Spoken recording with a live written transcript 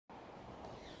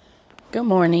Good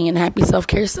morning and happy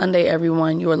Self-Care Sunday,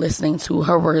 everyone. You are listening to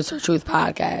Her Words, Her Truth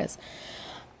podcast.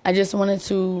 I just wanted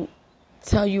to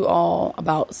tell you all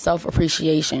about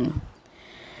self-appreciation.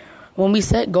 When we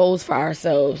set goals for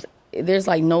ourselves, there's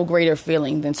like no greater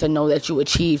feeling than to know that you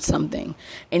achieved something.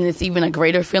 And it's even a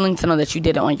greater feeling to know that you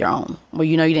did it on your own. Where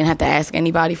you know you didn't have to ask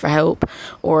anybody for help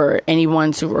or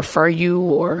anyone to refer you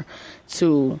or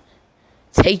to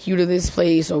take you to this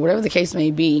place or whatever the case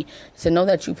may be. To know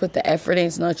that you put the effort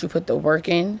in, to know that you put the work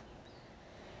in.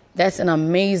 That's an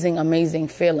amazing, amazing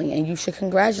feeling. And you should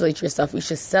congratulate yourself. You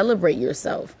should celebrate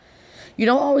yourself. You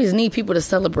don't always need people to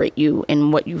celebrate you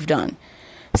and what you've done.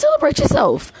 Celebrate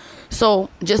yourself. So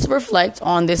just reflect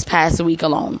on this past week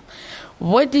alone.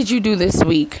 What did you do this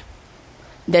week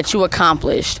that you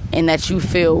accomplished and that you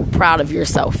feel proud of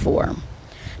yourself for?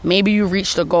 Maybe you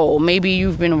reached a goal. Maybe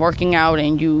you've been working out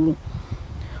and you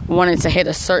wanted to hit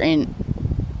a certain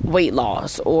weight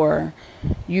loss, or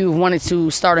you wanted to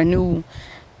start a new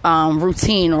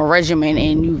routine or regimen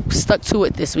and you stuck to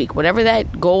it this week. Whatever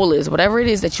that goal is, whatever it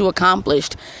is that you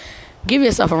accomplished, give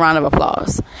yourself a round of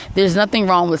applause. There's nothing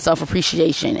wrong with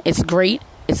self-appreciation. It's great.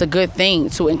 It's a good thing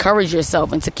to encourage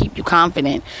yourself and to keep you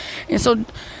confident. And so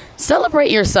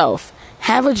celebrate yourself.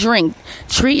 Have a drink.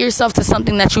 Treat yourself to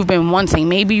something that you've been wanting.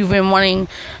 Maybe you've been wanting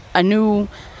a new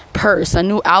purse, a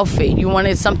new outfit. You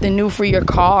wanted something new for your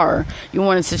car. You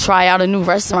wanted to try out a new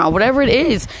restaurant. Whatever it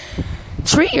is,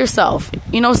 treat yourself.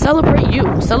 Celebrate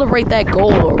you. Celebrate that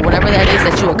goal or whatever that is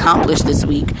that you accomplished this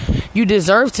week. You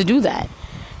deserve to do that.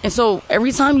 And so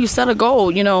every time you set a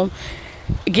goal,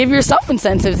 give yourself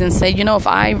incentives and say, if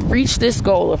I reach this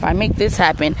goal, if I make this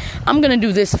happen, I'm going to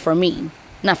do this for me.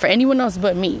 Not for anyone else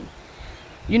but me.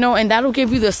 And that'll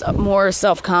give you this more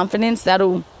self-confidence.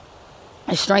 That'll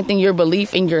strengthen your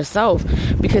belief in yourself,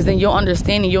 because then you'll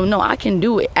understand and you'll know I can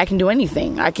do it. I can do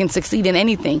anything. I can succeed in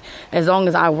anything as long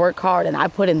as I work hard and I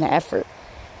put in the effort.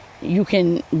 You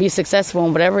can be successful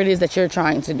in whatever it is that you're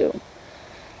trying to do.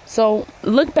 So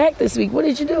look back this week. What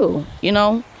did you do?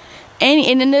 And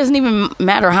it doesn't even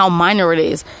matter how minor it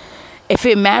is. If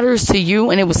it matters to you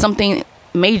and it was something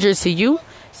major to you,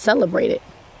 celebrate it.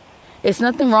 It's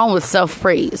nothing wrong with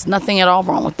self-praise. Nothing at all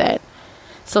wrong with that.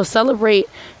 So celebrate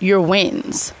your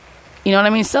wins. You know what I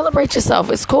mean? Celebrate yourself.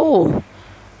 It's cool.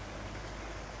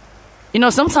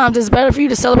 Sometimes it's better for you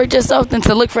to celebrate yourself than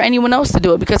to look for anyone else to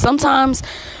do it. Because sometimes,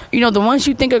 the ones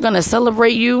you think are going to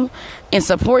celebrate you and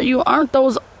support you aren't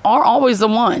always the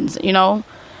ones,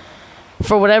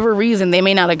 For whatever reason, they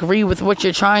may not agree with what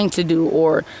you're trying to do.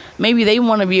 Or maybe they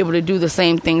want to be able to do the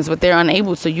same things, but they're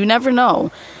unable to. You never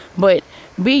know. But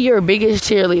be your biggest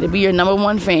cheerleader. Be your number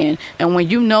one fan. And when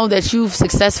you know that you've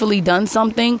successfully done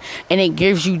something and it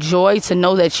gives you joy to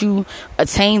know that you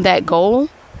attained that goal,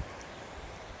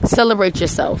 celebrate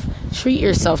yourself. Treat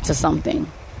yourself to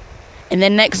something. And the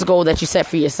next goal that you set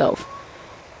for yourself.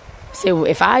 Say, well,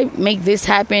 if I make this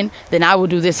happen, then I will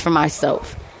do this for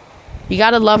myself. You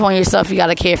got to love on yourself. You got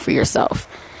to care for yourself.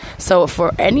 So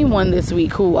for anyone this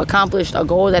week who accomplished a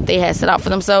goal that they had set out for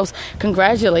themselves,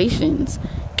 congratulations.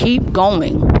 Keep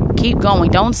going. Keep going.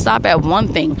 Don't stop at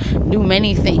one thing. Do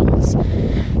many things.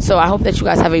 So I hope that you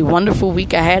guys have a wonderful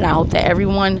week ahead. I hope that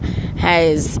everyone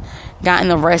has gotten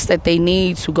the rest that they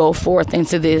need to go forth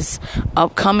into this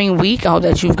upcoming week. I hope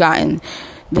that you've gotten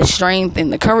the strength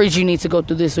and the courage you need to go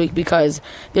through this week, because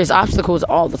there's obstacles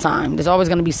all the time. There's always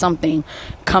going to be something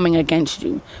coming against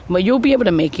you. But you'll be able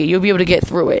to make it. You'll be able to get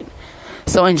through it.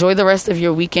 So enjoy the rest of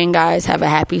your weekend, guys. Have a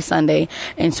happy Sunday.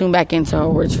 And tune back into Her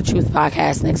Words for Truth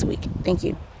podcast next week. Thank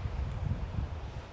you.